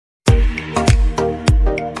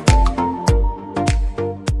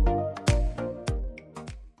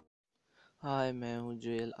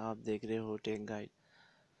आप देख रहे हो टेक गाइड।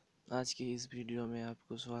 आज की इस वीडियो में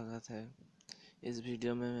आपको स्वागत है। इस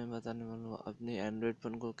वीडियो में मैं बताने वाला हूँ अपने एंड्रॉयड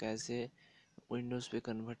फ़ोन को कैसे विंडोज़ पे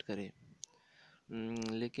कन्वर्ट करें।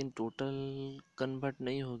 लेकिन टोटल कन्वर्ट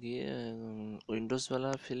नहीं होगी, विंडोज़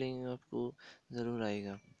वाला फीलिंग आपको ज़रूर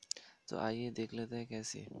आएगा। तो आइए देख लेते हैं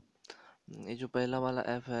कैसे। ये जो पहला वाला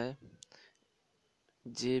ऐप है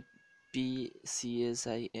JPCSIM,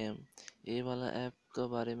 ये वाला ऐप के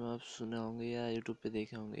बारे में आप सुने होंगे या यूट्यूब पे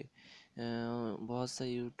देखे होंगे। बहुत से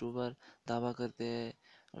यूट्यूबर दावा करते हैं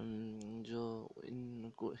जो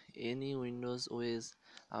इनको any Windows OS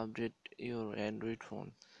update your Android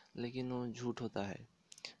phone, लेकिन वो झूठ होता है।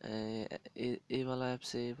 ये वाला ऐप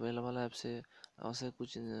से, पहला वाला ऐप से ऐसा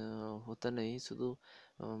कुछ होता नहीं। शुधु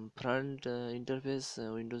फ्रंट इंटरफेस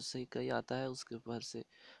विंडोज से का ही आता है, उसके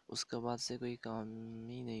बाद से कोई काम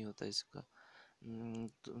ही नहीं होता इसका।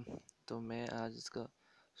 तो मैं आज इसका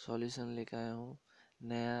सॉल्यूशन लेकर आया हूँ,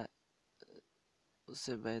 नया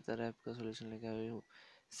उससे बेहतर ऐप का सॉल्यूशन लेकर आया हूँ।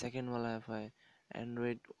 सेकंड वाला ऐप है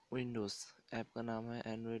एंड्रॉयड विंडोज़। ऐप का नाम है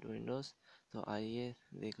एंड्रॉयड विंडोज़। तो आइए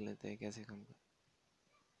देख लेते हैं कैसे काम करता है।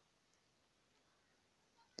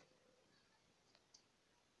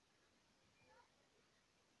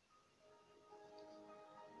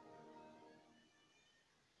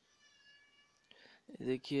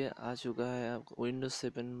 देखिए आ चुका है आपको विंडोज़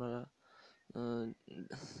 7 वाला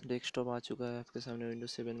डेस्कटॉप आ चुका है आपके सामने,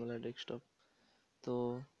 विंडोज़ 7 वाला डेस्कटॉप।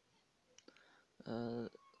 तो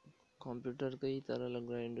कंप्यूटर की तरह लग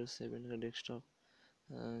रहा है विंडोज़ 7 का डेस्कटॉप।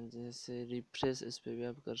 जैसे रिफ्रेश इस पे भी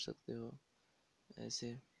आप कर सकते हो,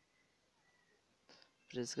 ऐसे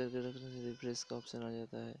प्रेस करके रखने से रिफ्रेश का ऑप्शन आ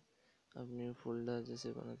जाता है। अपनी फोल्डर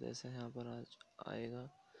जैसे बनाते हैं ऐसा यहाँ पर आएगा।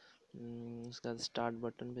 उसके बाद स्टार्ट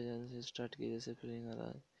बटन पे जाने से स्टार्ट की जैसे फीलिंग आ रहा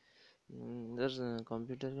है। इधर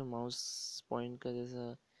कंप्यूटर के माउस पॉइंट का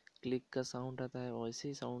जैसा क्लिक का साउंड आता है वैसे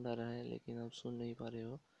ही साउंड आ रहा है, लेकिन आप सुन नहीं पा रहे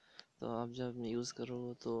हो। तो आप जब यूज़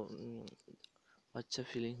करो तो अच्छा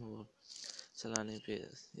फीलिंग होगा चलाने पे।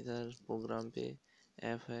 इधर प्रोग्राम पे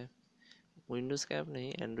ऐप है, विंडोज़ का ऐप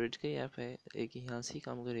नहीं, एंड्रॉयड का ही ऐप है। एक ही यहाँ से ही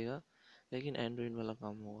काम करेगा, लेकिन एंड्रॉयड वाला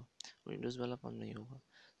काम होगा, विंडोज़ वाला काम नहीं होगा।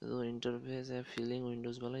 तो इंटरफेस है फीलिंग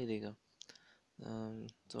विंडोज़ वाला ही देगा।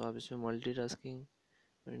 तो आप इसमें मल्टीटास्किंग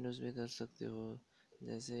विंडोज़ भी कर सकते हो।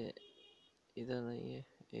 जैसे इधर नहीं है,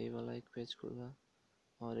 ये वाला एक पेज खुला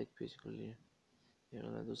और एक पेज खोल लिया, ये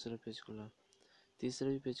वाला दूसरा पेज खुला, तीसरा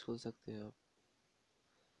भी पेज खोल सकते हो आप।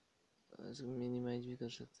 इसको मिनिमाइज भी कर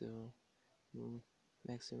सकते हो,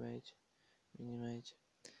 मैक्सिमाइज, मिनिमाइज।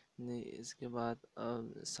 नहीं, इसके बाद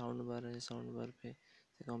साउंड बार है, साउंड बार पे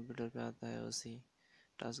कंप्यूटर पे आता है उसी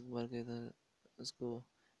टास्क बार के इधर उसको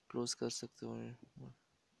क्लोज कर सकते हो।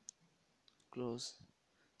 क्लोज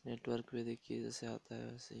नेटवर्क पे देखिए जैसे आता है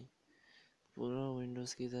वैसे ही पूरा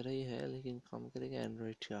विंडोज़ की तरह ही है, लेकिन काम करेगा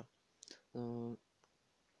एंड्रॉयड का। तो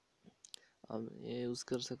अब ये यूज़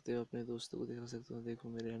कर सकते हो, अपने दोस्तों को दिखा सकते हो, देखो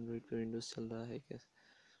मेरे एंड्रॉयड पे विंडोज़ चल रहा है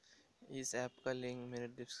कैसे। इस ऐप का लिंक मेरे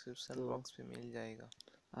डिस्क्रिप्शन बॉक्स पे मिल जाएगा।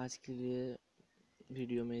 आज के लिए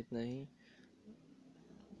वीडियो में इतना ही।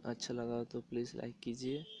 अच्छा लगा तो प्लीज़ लाइक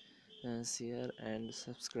कीजिए, share and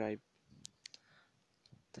subscribe.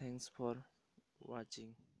 Thanks for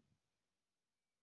watching.